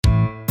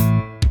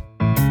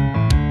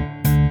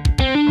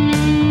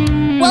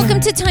welcome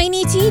to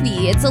Tiny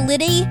TV. It's a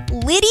litty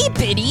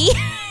bitty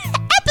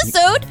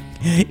episode.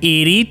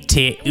 Wait,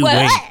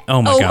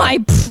 oh my God. Oh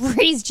my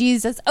praise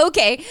Jesus.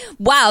 Okay,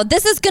 wow,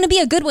 this is going to be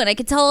a good one. I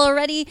can tell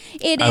already.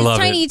 It is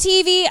Tiny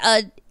TV,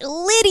 a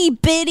litty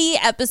bitty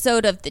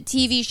episode of the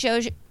TV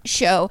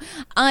show.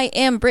 I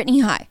am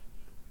Brittany High.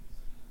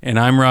 And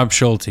I'm Rob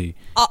Schulte.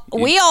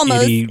 We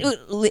almost...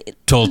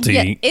 Tolte.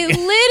 Yeah,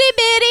 litty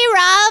bitty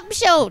Rob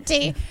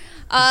Schulte.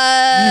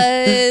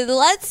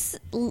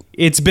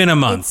 It's been a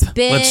month.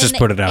 Let's just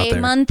put it out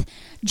there. Month.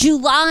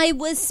 July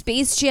was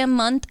Space Jam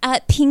month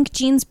at Pink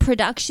Jeans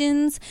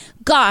Productions.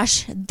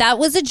 Gosh, that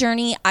was a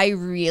journey I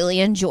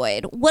really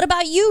enjoyed. What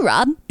about you,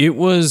 Rob? It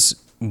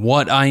was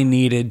what I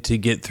needed to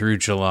get through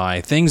July.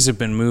 Things have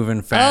been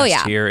moving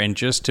fast here, and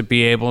just to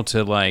be able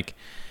to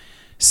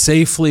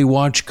safely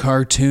watch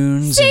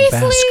cartoons and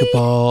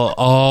basketball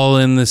all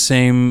in the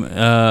same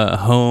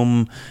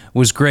home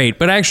was great.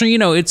 But actually,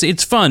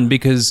 it's fun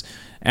because,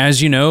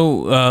 as you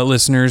know,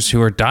 listeners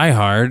who are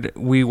diehard,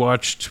 we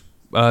watched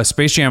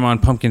Space Jam on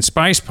Pumpkin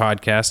Spice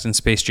podcast and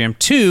Space Jam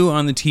 2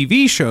 on the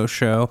TV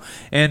show.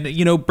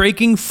 And,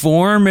 breaking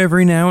form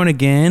every now and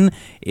again,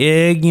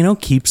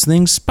 keeps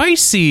things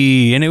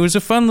spicy. And it was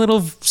a fun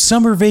little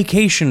summer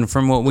vacation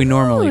from what we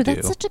normally do.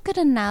 That's such a good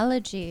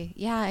analogy.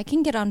 Yeah, I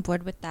can get on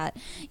board with that.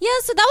 Yeah,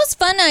 so that was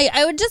fun.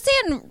 I would just say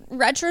in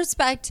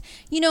retrospect,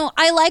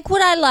 I like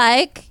what I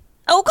like.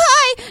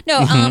 Okay.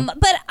 No,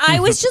 but I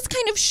was just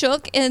kind of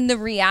shook in the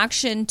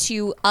reaction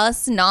to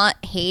us not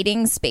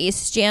hating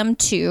Space Jam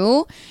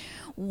 2.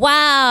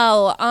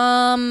 Wow.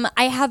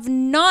 I have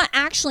not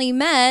actually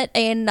met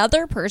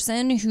another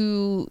person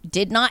who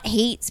did not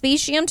hate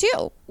Space Jam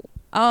 2.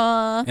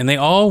 And they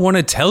all want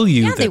to tell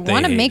you that they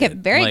want to make it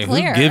very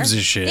clear. Who gives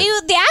a shit?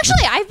 They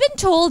actually, I've been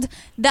told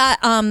that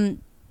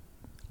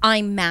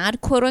I'm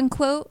mad, quote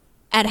unquote,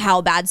 at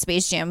how bad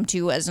Space Jam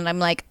 2 was, and I'm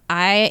like,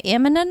 I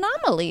am an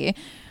anomaly.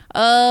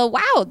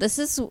 Wow, this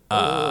is what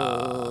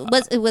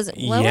was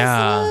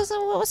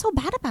so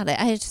bad about it?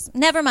 I just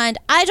never mind.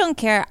 I don't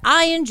care.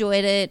 I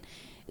enjoyed it.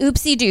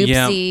 Oopsie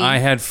doopsie. Yeah, I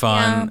had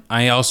fun. Yeah.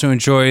 I also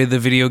enjoy the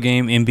video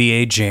game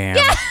NBA Jam,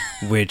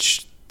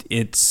 which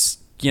it's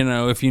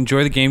if you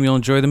enjoy the game, you'll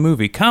enjoy the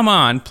movie. Come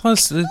on.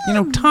 Plus,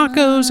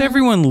 tacos.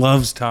 Everyone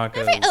loves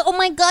tacos. Oh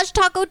my gosh,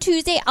 Taco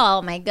Tuesday.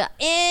 Oh my God.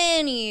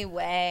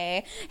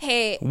 Anyway,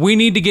 hey. We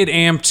need to get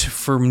amped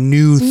for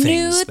new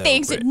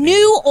things.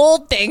 New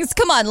old things.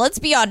 Come on, let's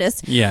be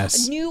honest.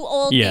 Yes. New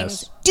old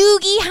things.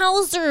 Doogie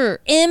Howser,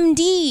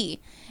 MD.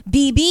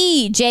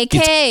 BB,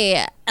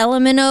 JK,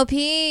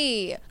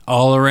 LMNOP.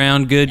 All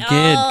around good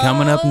kid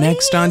coming up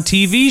next on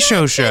TV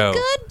show. A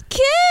good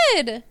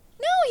kid.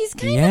 No, he's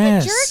kind of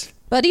a jerk.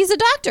 But he's a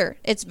doctor.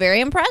 It's very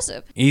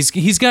impressive. He's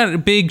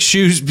got big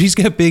shoes. He's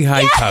got big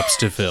high tops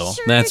to fill.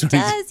 Sure That's what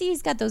does.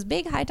 He's got those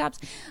big high tops.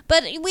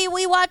 But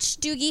we watched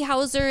Doogie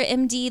Howser,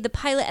 MD, the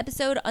pilot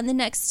episode on the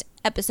next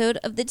episode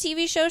of the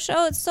TV show.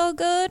 It's so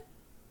good.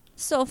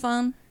 So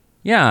fun.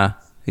 Yeah.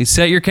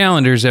 Set your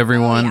calendars,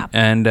 everyone,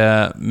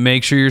 and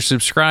make sure you're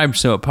subscribed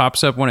so it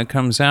pops up when it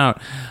comes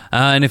out.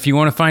 And if you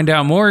want to find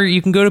out more,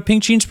 you can go to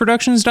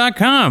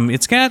pinkjeansproductions.com.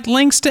 It's got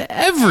links to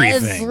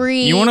everything.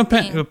 You want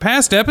a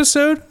past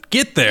episode?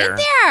 Get there.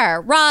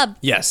 Rob.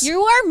 Yes.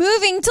 You are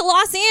moving to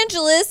Los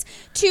Angeles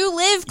to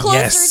live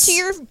closer to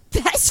your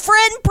best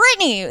friend,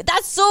 Brittany.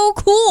 That's so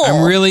cool.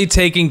 I'm really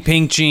taking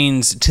Pink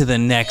Jeans to the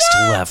next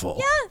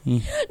level. Yeah.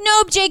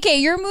 Nope,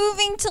 JK, you're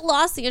moving to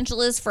Los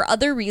Angeles for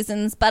other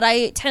reasons, but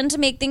I tend to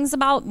make things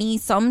about me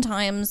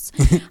sometimes.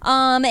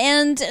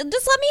 And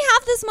just let me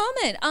have this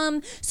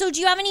moment. So do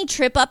you have any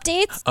trip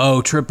updates?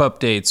 Oh, trip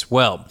updates.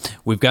 Well,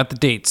 we've got the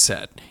date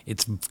set.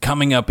 It's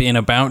coming up in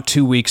about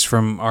 2 weeks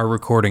from our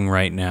recording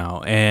right now.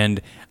 And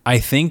I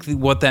think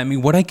what that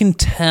means, what I can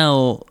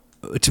tell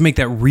to make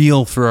that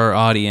real for our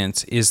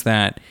audience is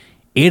that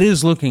it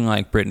is looking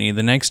like, Brittany,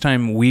 the next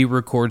time we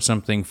record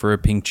something for a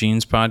Pink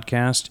Jeans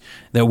podcast,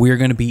 that we're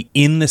going to be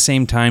in the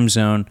same time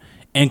zone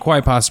and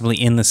quite possibly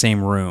in the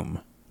same room.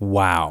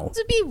 Wow. It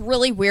would be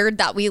really weird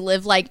that we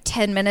live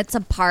 10 minutes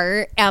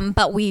apart,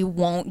 but we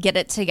won't get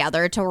it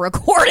together to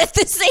record at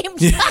the same time.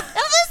 The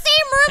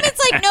same room.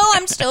 It's like, no,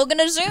 I'm still going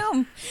to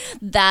Zoom.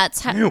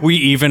 That's how. We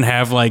even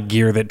have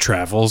gear that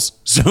travels.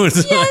 So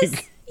it's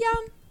Yeah.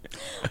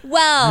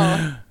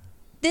 Well,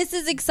 this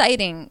is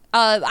exciting.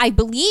 I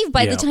believe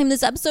by the time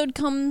this episode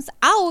comes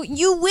out,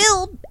 you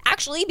will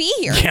actually be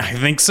here. Yeah, I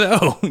think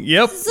so.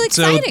 Yep. This is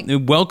exciting. So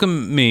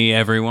welcome me,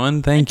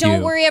 everyone. Thank you.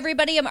 Don't worry,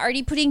 everybody. I'm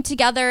already putting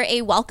together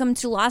a welcome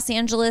to Los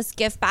Angeles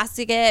gift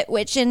basket,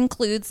 which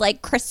includes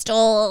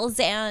crystals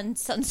and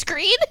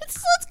sunscreen. It's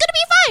gonna be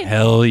fine.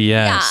 Hell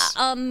yes.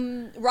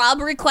 Yeah. Rob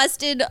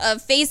requested a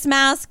face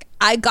mask.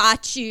 I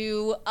got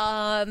you.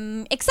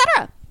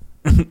 Etc.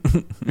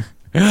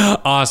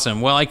 Awesome.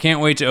 Well, I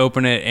can't wait to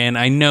open it, and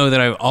I know that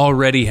I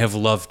already have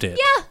loved it.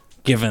 Yeah.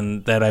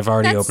 Given that I've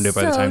already opened it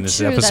by the time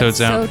this episode's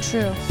out. That's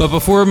so true. But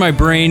before my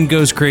brain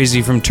goes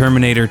crazy from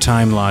Terminator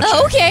time logic,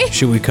 okay.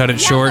 should we cut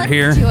it short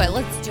here?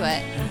 Let's do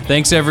it.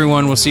 Thanks,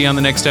 everyone. We'll see you on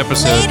the next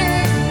episode. Later.